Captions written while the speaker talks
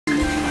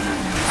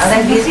Are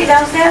they busy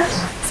downstairs?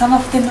 Some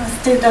of them are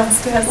still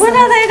downstairs. What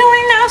are they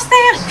doing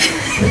downstairs?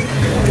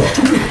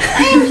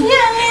 I'm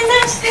young and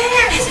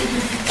downstairs.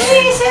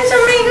 Please, send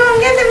somebody go and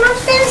get them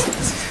upstairs.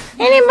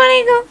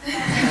 Anybody go?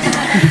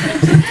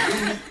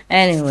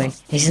 Anyway,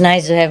 it's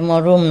nice to have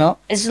more room, no?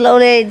 It's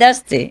slowly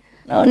dusty.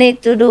 No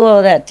need to do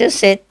all that. Just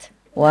sit.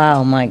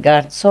 Wow, my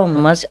God, so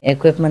much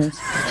equipment.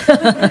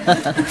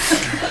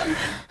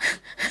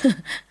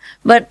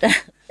 But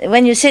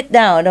when you sit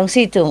down, I don't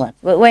see too much.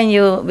 But when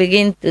you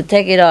begin to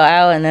take it all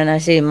out, and then I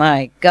see,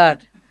 my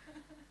God,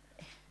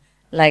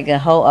 like a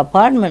whole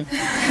apartment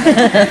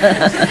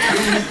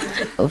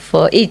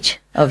for each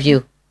of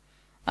you.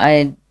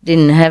 I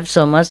didn't have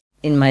so much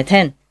in my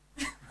tent,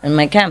 in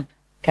my camp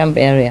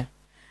area.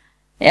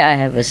 Yeah, I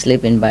have a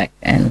sleeping bag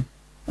and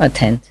a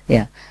tent,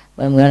 yeah.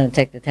 But I'm going to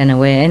take the tent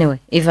away anyway,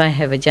 if I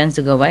have a chance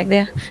to go back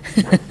there.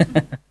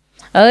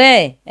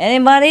 Okay,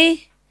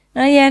 anybody?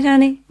 Not yet,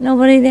 honey?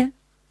 Nobody there?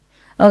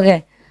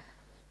 Okay.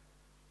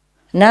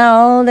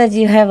 Now that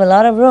you have a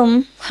lot of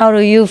room, how do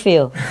you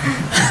feel?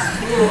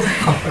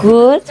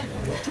 Good?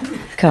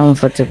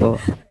 Comfortable.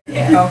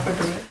 Yeah,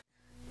 comfortable.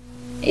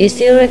 Is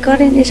still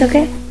recording? It's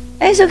okay?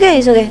 It's okay,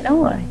 it's okay. Don't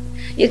worry.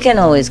 You can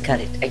always cut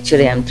it.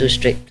 Actually, I'm too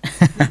strict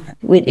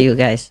with you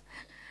guys.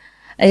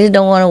 I just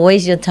don't want to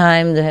waste your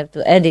time to have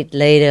to edit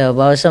later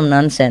about some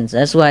nonsense.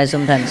 That's why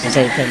sometimes I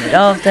say turn it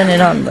off, turn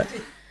it on, but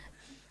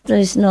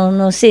there's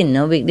no sin,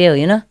 no big deal,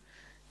 you know?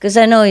 Because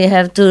I know you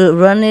have to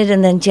run it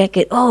and then check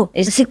it. Oh,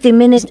 it's 60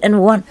 minutes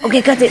and 1.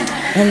 Okay, cut it.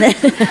 And then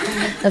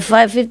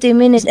 50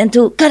 minutes and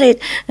 2. Cut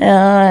it.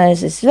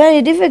 It's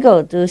very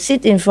difficult to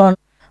sit in front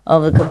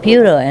of a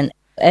computer and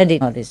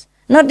edit all this.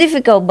 Not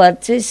difficult,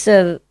 but it's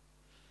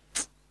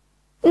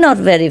not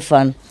very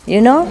fun, you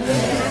know?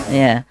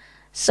 Yeah.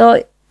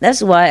 So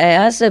that's why I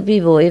ask the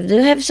people, if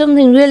they have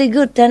something really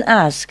good, then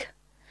ask.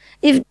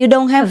 If you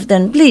don't have,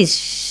 then please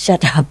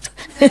shut up.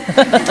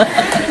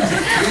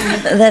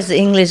 That's the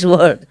English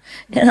word,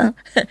 you know.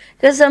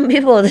 Because some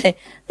people,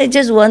 they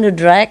just want to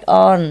drag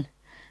on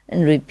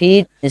and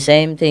repeat the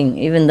same thing,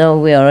 even though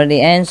we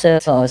already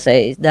answered or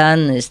say it's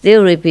done, they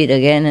still repeat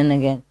again and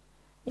again.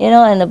 You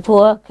know, and the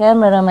poor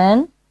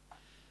cameraman,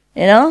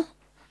 you know,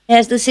 he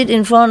has to sit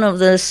in front of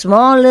the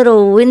small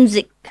little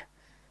Winzig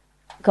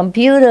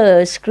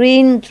computer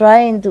screen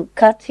trying to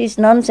cut his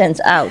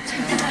nonsense out.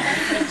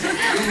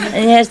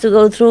 And he has to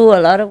go through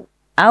a lot of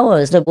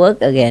hours of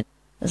work again.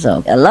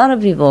 So a lot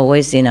of people are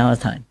wasting our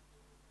time.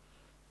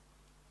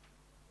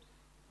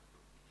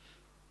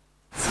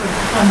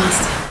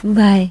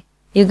 Bye.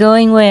 You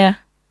going where?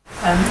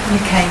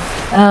 UK.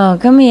 Oh,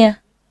 come here.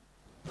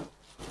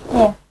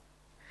 Yeah.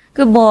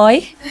 Good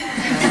boy.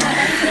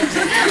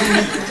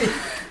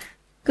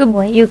 Good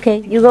boy.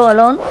 UK. You go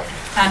alone? No,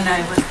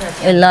 with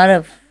the... A lot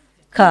of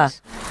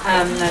cars.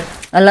 No.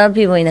 A lot of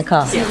people in the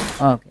car. Yeah.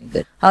 Okay,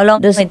 good. How long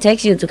does it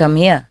take you to come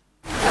here?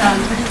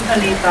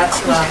 Only about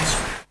 2 hours.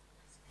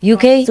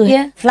 UK to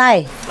here?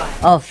 Fly.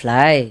 Oh,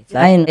 fly.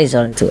 Flying is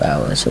only 2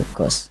 hours, of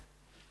course.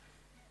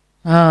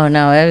 Oh,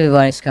 now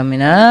everybody's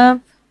coming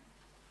up.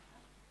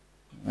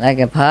 Like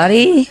a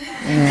party.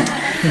 Yeah.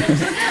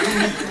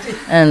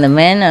 And the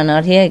men are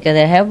not here because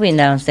they're helping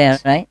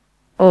downstairs, right?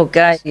 Oh,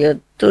 guys, you're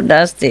too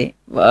dusty.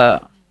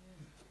 Wow.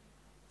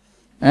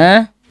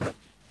 Huh?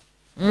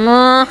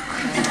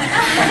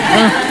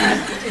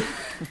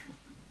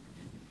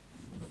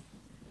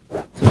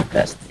 Too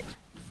dusty.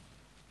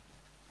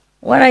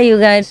 What are you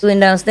guys doing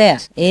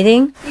downstairs?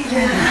 Eating?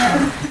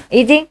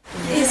 Eating?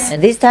 Yes. At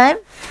this time?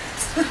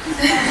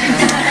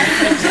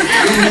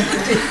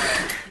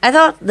 I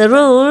thought the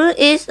rule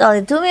is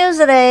only 2 meals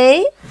a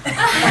day.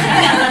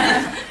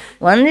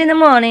 1 in the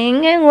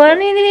morning and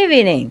 1 in the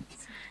evening.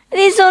 And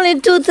it's only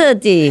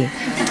 2:30.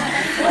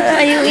 What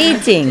are you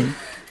eating?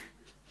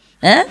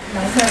 Huh?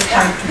 My first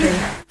time today.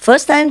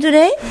 First time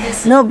today?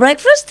 Yes. No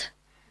breakfast?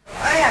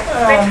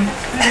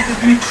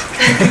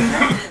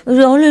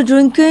 You're only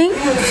drinking?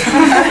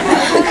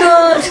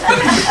 Because,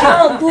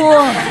 oh,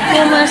 poor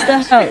Master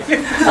House.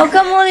 How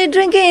come only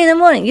drinking in the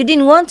morning? You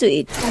didn't want to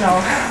eat?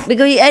 No.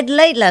 Because you ate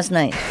late last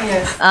night?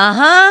 Yes.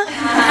 Uh-huh.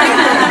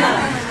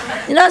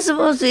 You're not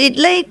supposed to eat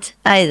late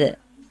either.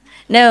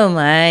 Never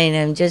mind,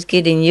 I'm just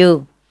kidding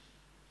you.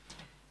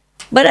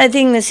 But I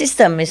think the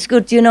system is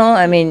good, you know.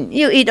 I mean,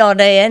 you eat all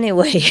day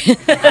anyway.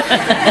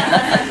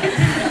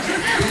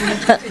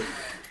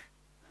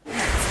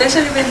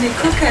 Especially when they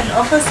cook and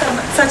offer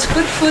such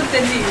good food,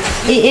 then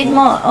we Eat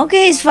more.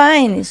 Okay, it's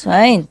fine. It's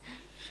fine.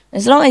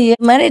 As long as you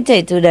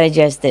meditate to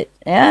digest it.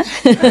 Yeah?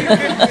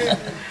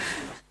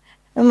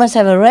 You must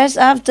have a rest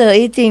after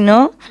eating,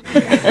 no?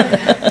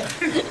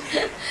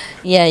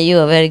 Yeah, you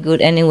are very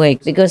good anyway,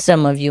 because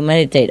some of you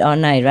meditate all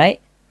night, right?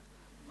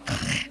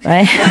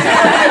 Right?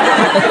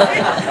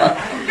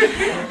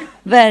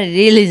 Very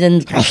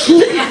diligent.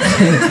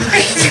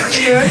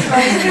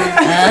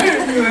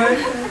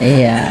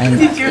 Yeah, I know.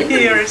 Did you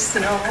hear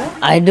snow?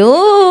 I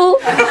do.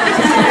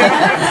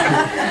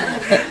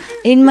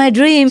 In my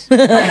dream.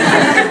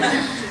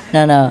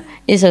 No,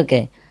 it's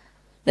okay.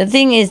 The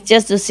thing is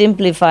just to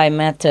simplify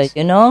matter,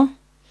 you know.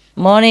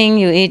 Morning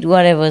you eat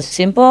whatever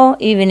simple,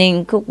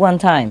 evening cook one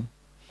time.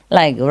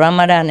 Like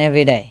Ramadan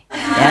every day.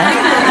 Yeah?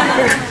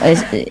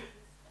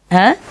 Huh?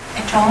 At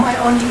home, I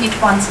only eat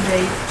once a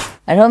day.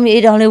 At home you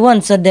eat only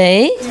once a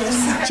day?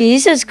 Yes.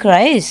 Jesus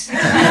Christ.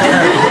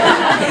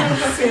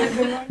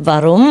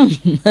 Varum.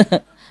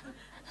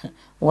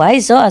 Why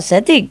so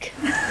ascetic?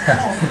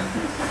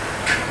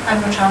 I'm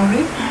not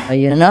hungry. Oh,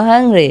 you're not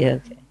hungry?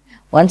 Okay.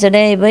 Once a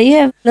day, but you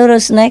have little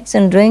snacks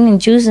and drink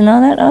and juice and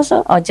all that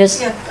also? Or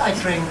just... Yeah, I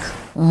drink.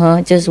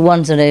 Just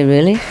once a day,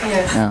 really?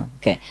 Yes. Oh,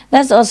 okay.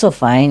 That's also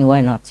fine.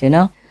 Why not, you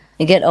know?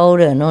 You get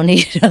older, no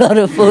need a lot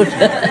of food.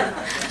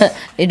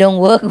 You don't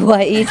work,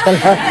 why eat a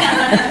lot?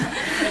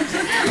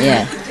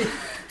 Yeah.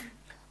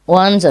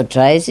 Once or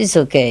twice is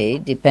okay.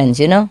 It depends,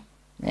 you know?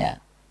 Yeah.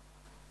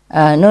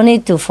 No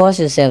need to force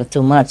yourself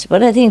too much.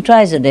 But I think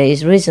twice a day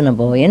is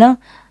reasonable, you know?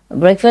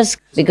 Breakfast,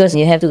 because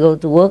you have to go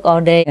to work all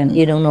day and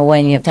you don't know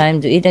when you have time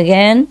to eat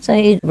again. So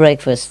eat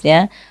breakfast,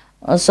 yeah?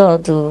 Also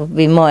to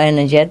be more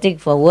energetic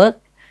for work.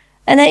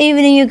 And then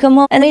evening you come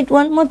home and eat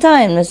one more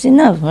time. That's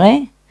enough,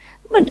 right?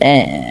 But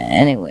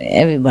anyway,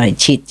 everybody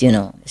cheats, you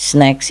know.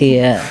 Snacks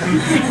here,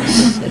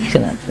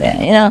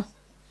 there, you know.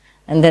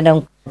 And they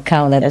don't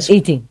count that as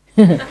eating.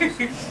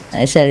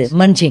 I said it,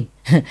 munching.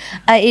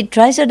 I eat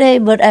twice a day,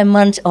 but I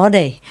munch all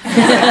day.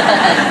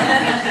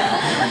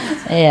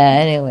 Yeah,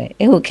 anyway,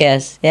 who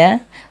cares, yeah?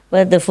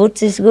 But the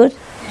food is good.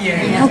 Yeah.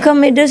 How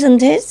come it doesn't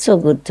taste so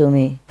good to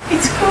me?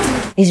 It's good.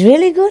 It's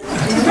really good?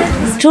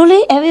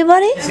 Truly,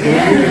 everybody?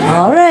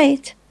 All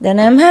right, then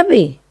I'm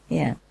happy.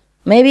 Yeah.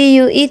 Maybe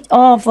you eat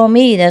all for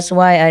me, that's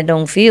why I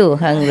don't feel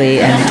hungry.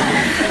 And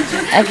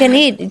I can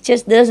eat, it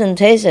just doesn't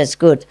taste as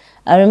good.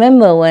 I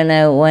remember when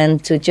I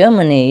went to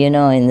Germany, you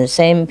know, and the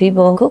same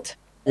people cooked.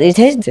 It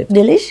tasted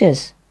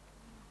delicious.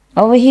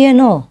 Over here,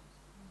 no.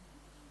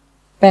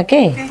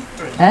 Okay.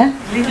 Huh?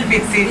 Little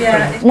bit different.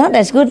 Yeah. Not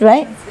as good,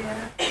 right?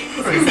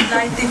 It's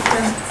slight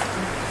difference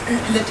in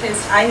the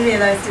taste. I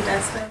realized it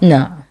as well.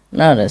 No,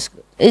 not as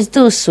good. It's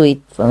too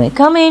sweet for me.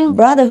 Come in,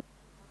 brother.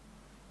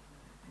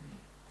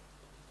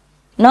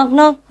 Knock,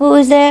 knock. Who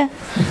is there?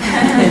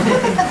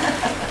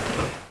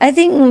 I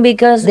think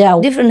because they are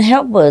different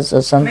helpers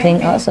or something.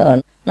 Maybe.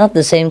 Also. Not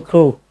the same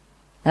crew.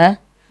 Huh?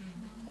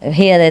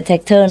 Here they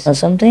take turns or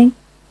something.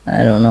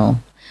 I don't know.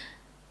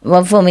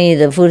 But for me,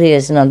 the food here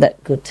is not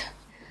that good.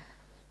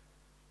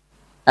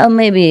 Or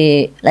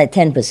maybe like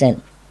 10%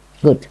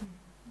 good.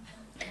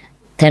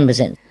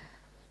 10%.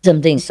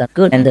 Some things are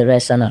good and the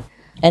rest are not.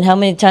 And how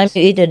many times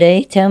you eat a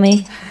day? Tell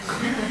me.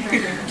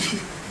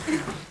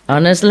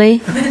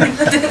 Honestly?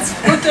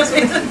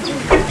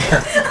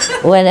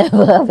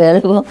 Whenever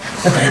available.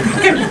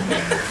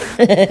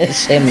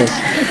 Shameless.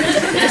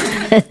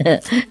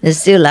 They're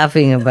still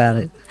laughing about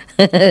it.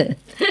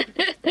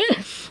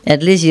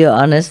 At least you're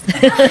honest.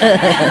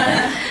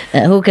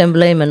 Who can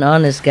blame an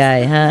honest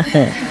guy, huh?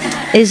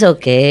 It's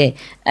okay.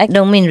 I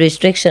don't mean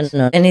restriction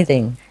or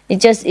anything.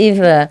 It's just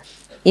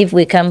if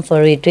we come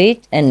for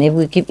retreat and if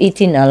we keep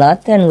eating a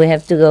lot, then we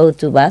have to go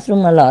to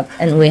bathroom a lot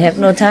and we have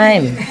no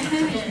time,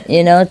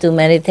 you know, to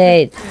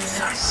meditate.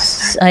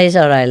 It's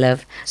all right,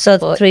 love. So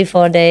for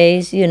 3-4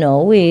 days, you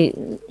know, we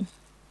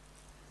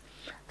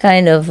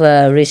kind of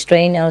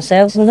restrain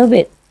ourselves a little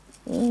bit,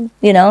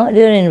 you know,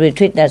 during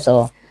retreat, that's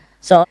all.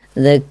 So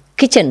the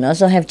kitchen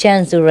also have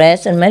chance to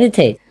rest and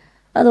meditate.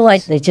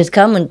 Otherwise, they just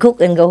come and cook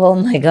and go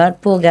home. My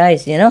God, poor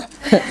guys, you know.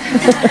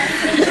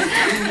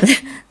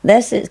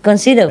 That's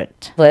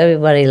considerate for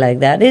everybody like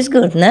that. It's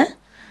good, nah?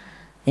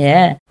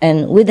 Yeah.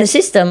 And with the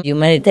system, you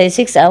meditate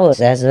 6 hours.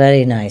 That's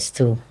very nice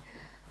too.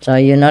 So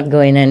you're not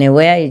going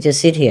anywhere. You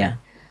just sit here.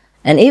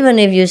 And even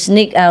if you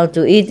sneak out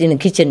to eat in the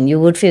kitchen, you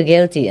would feel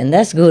guilty, and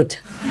that's good.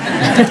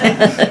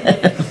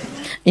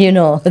 You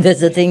know, that's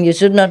the thing you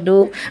should not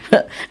do.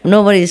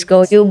 Nobody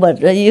scolds you, but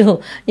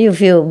you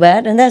feel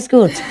bad, and that's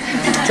good.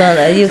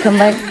 So you come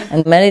back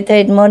and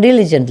meditate more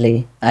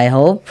diligently, I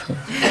hope.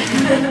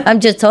 I'm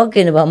just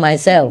talking about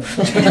myself,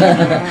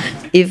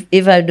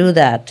 if I do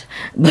that.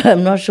 But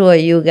I'm not sure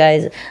you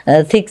guys,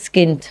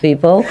 thick-skinned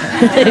people,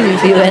 if you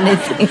feel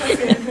anything.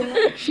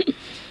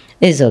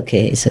 It's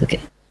okay, it's okay.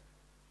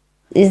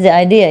 It's the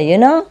idea, you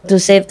know, to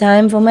save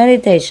time for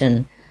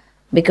meditation.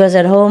 Because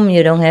at home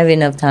you don't have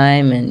enough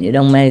time and you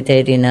don't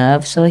meditate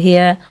enough. So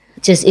here,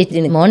 just eat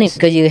in the morning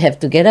because you have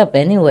to get up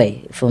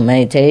anyway for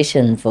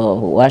meditation, for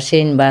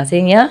washing,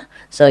 bathing, yeah?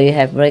 So you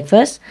have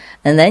breakfast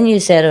and then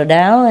you settle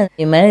down and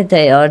you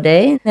meditate all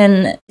day.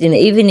 And in the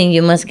evening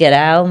you must get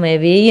out,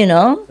 maybe, you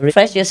know,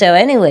 refresh yourself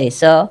anyway.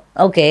 So,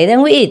 okay,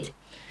 then we eat.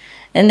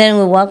 And then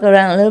we walk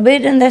around a little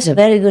bit, and that's a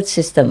very good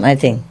system, I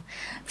think.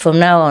 From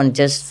now on,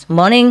 just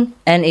morning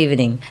and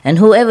evening. And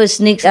whoever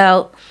sneaks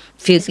out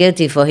feels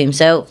guilty for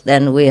himself,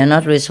 then we are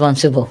not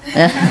responsible.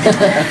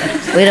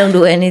 We don't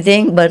do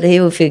anything, but he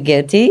will feel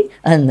guilty,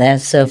 and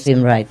that serves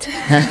him right.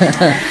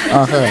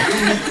 Or her.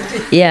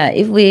 Yeah,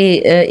 if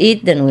we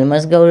eat, then we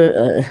must go,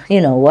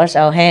 you know, wash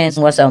our hands,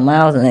 wash our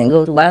mouth, and then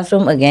go to the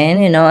bathroom again,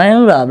 you know,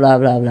 and blah, blah,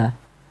 blah, blah.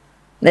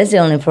 That's the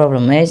only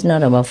problem, eh? It's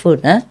not about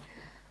food, huh?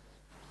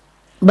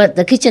 But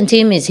the kitchen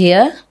team is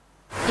here,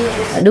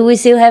 Yes. Do we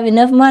still have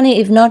enough money?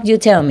 If not, you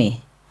tell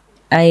me.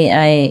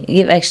 I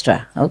give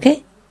extra,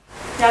 okay?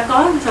 Dạ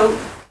có sự.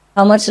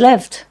 How much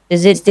left?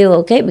 Is it still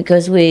okay?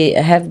 Because we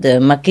have the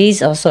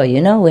maquis also,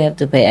 you know, we have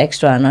to pay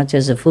extra, not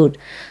just the food.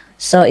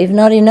 So if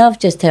not enough,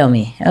 just tell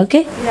me,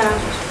 okay? Dạ.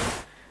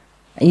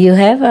 You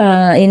have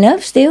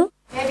enough still?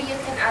 Maybe you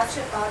can ask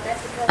about that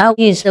because Oh,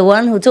 he's the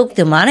one who took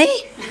the money?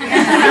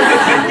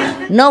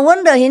 No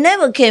wonder he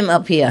never came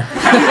up here.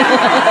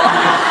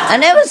 I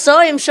never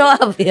saw him show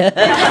up here.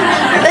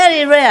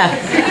 Very rare.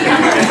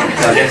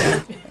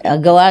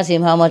 Go ask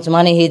him how much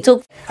money he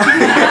took.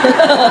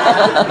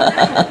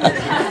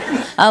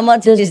 How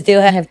much does he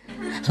still have?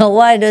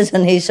 Why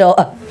doesn't he show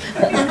up?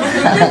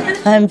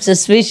 I'm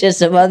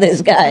suspicious about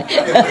this guy.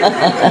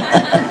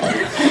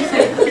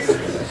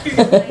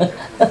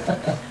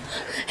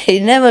 He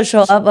never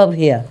show up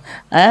here,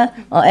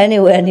 or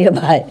anywhere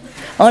nearby.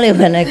 Only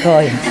when I call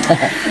him.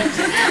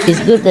 It's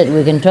good that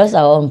we can trust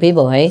our own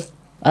people, hey?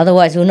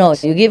 Otherwise, who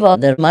knows? You give all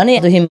the money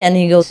to him and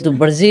he goes to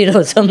Brazil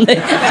or something.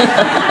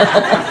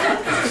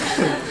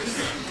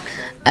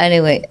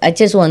 Anyway, I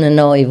just want to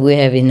know if we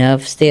have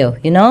enough still,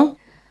 you know?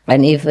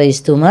 And if it's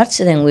too much,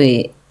 then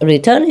we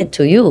return it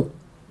to you.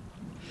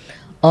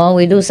 Or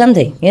we do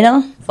something, you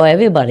know, for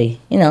everybody,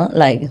 you know,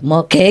 like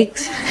more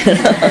cakes.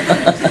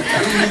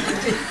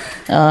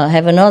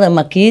 Have another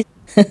maquis.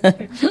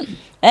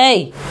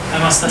 Hey,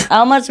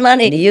 how much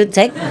money do you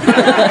take?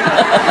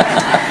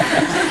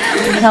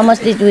 How much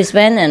did we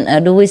spend,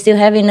 and do we still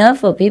have enough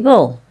for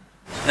people?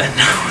 No.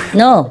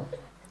 No?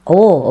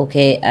 Oh,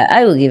 okay.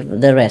 I will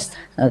give the rest,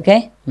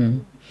 okay?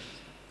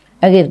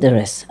 I'll give the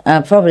rest.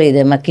 Probably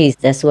the maquis,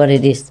 that's what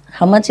it is.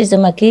 How much is the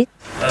maquis?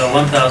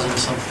 1,000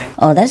 something.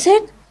 Oh, that's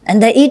it?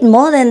 And they eat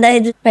more than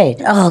they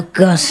paid? Oh,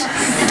 gosh.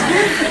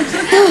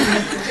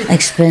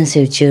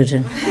 Expensive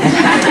children.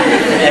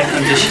 Air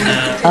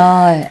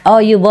conditioner. Oh,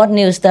 you bought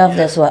new stuff,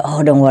 that's why.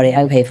 Oh, don't worry,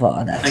 I'll pay for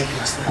all that. Thank you,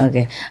 Master.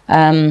 Okay.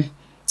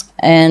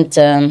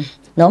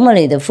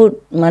 Normally the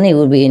food money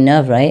would be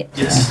enough, right?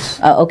 Yes.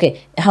 Okay.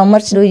 How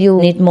much do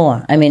you need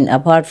more? I mean,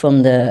 apart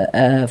from the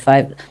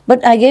 5.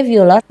 But I gave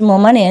you a lot more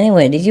money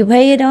anyway. Did you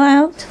pay it all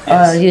out?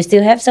 Yes. Or you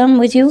still have some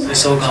with you?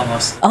 It's all gone,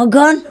 Master. Oh,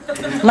 gone?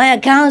 My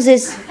account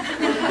is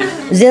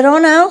 0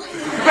 now?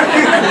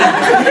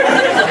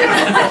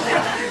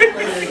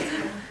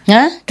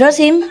 Huh? Trust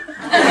him?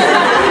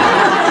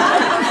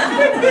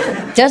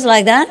 Just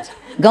like that?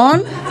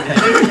 Gone?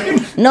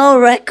 No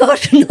record?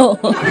 No.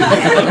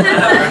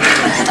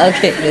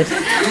 Okay, good.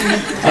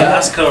 I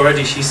asked her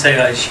already, she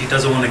said she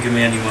doesn't want to give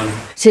me any money.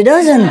 She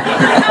doesn't?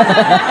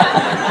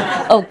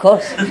 Of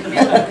course.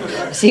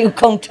 She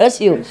can't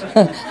trust you.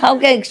 How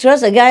can you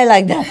trust a guy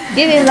like that?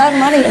 Give him a lot of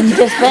money and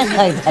just spend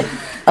like that.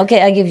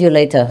 Okay, I'll give you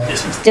later.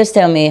 Yes, Master. Just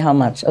tell me how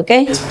much,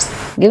 okay? Yes,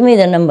 Master. Give me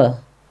the number.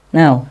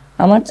 Now,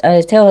 how much?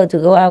 I tell her to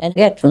go out and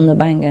get from the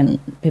bank and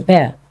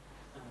prepare.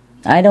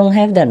 I don't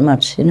have that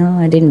much, you know,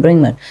 I didn't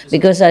bring much.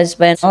 Because I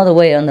spent all the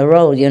way on the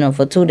road, you know,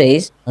 for 2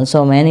 days. And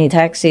so many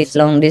taxis,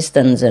 long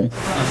distance and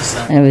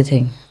Understand.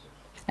 everything.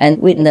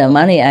 And with the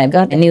money, I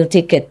got a new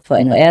ticket for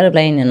an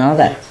airplane and all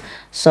that.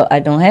 So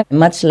I don't have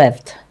much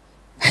left.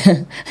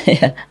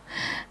 Yeah.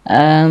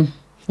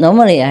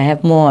 Normally I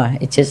have more.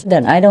 It's just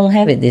that I don't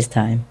have it this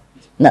time.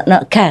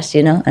 Not cash,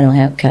 you know, I don't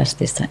have cash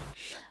this time.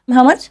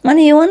 How much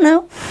money you want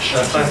now?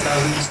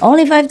 5,000.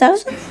 Only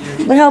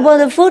 5,000? But how about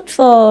the food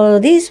for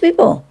these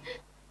people?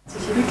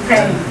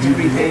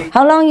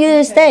 How long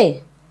you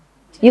stay?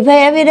 You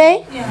pay every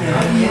day?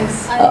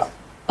 Yes.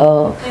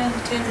 Oh,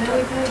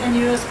 10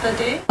 euros per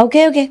day.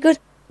 okay, good.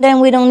 Then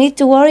we don't need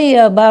to worry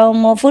about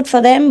more food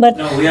for them, but...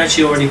 No, we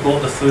actually already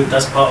bought the food.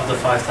 That's part of the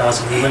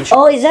 5,000. We went.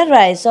 Oh, is that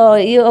right? So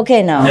you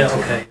okay now? Yeah,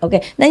 okay.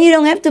 Okay, then you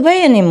don't have to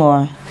pay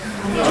anymore.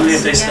 Only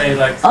if they stay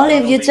like. Only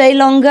if you stay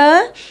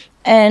longer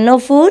and no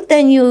food,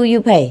 then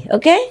you pay,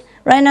 okay?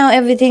 Right now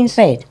everything's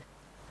paid.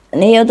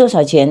 你有多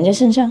少钱在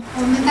身上？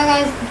我们大概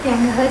2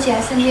个合起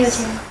来剩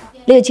6000。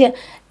 6000.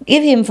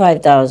 Give him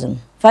 5,000.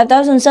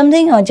 5,000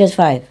 something or just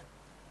 5?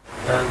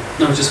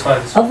 No, just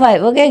 5. Oh,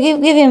 5. Okay,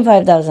 give him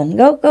 5,000.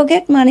 Go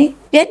get money.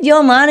 Get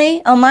your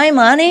money or my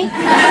money.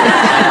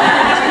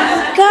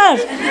 God,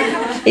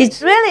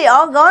 it's really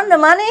all gone, the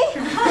money?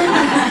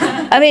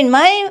 I mean,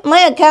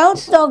 my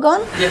account's all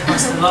gone? Yeah,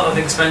 that's a lot of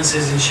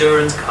expenses,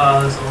 insurance,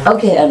 cars. Or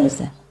Okay, I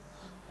understand.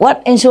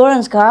 What,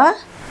 insurance car?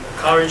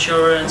 car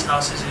insurance,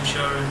 houses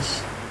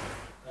insurance.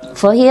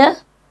 For here?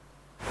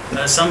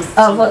 Some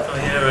for- for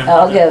here and.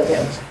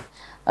 Okay.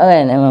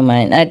 Okay, never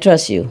mind. I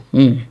trust you.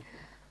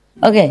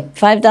 Okay,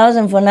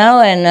 5,000 for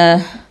now,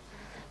 and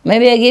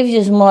maybe I give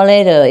you some more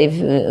later if,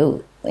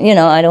 you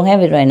know, I don't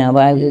have it right now,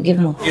 but I will give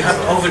more. You have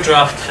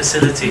overdraft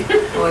facility.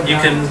 You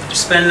can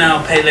spend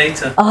now, pay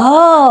later.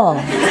 Oh!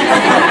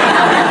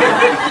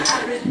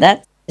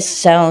 That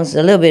sounds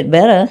a little bit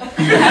better.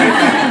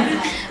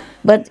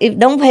 But if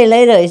don't pay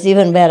later, it's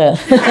even better.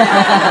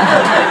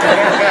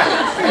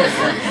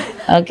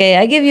 Okay,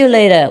 I give you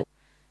later.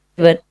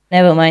 But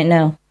never mind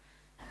now.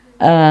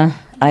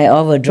 I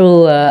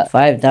overdrew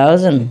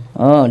 5,000.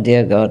 Oh,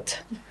 dear God.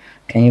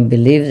 Can you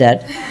believe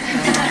that?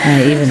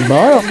 I even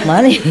borrowed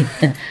money.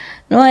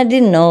 No, I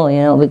didn't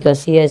know,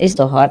 because here it's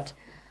so hot.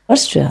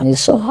 Austria is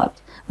so hot.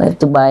 We have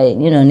to buy,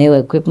 new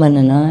equipment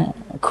and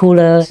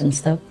coolers and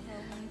stuff.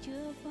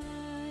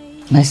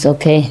 It's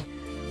okay.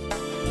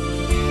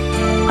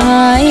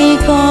 Ai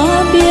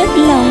có biết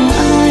lòng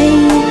ai,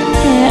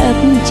 khe ấp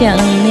chẳng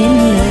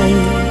nên lời.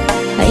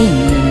 Hãy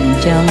nhìn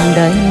trong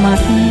đáy mắt,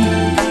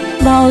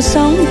 bao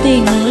sóng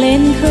tình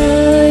lên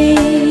khơi.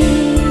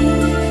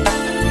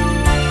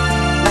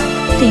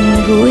 Tình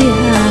vui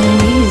hà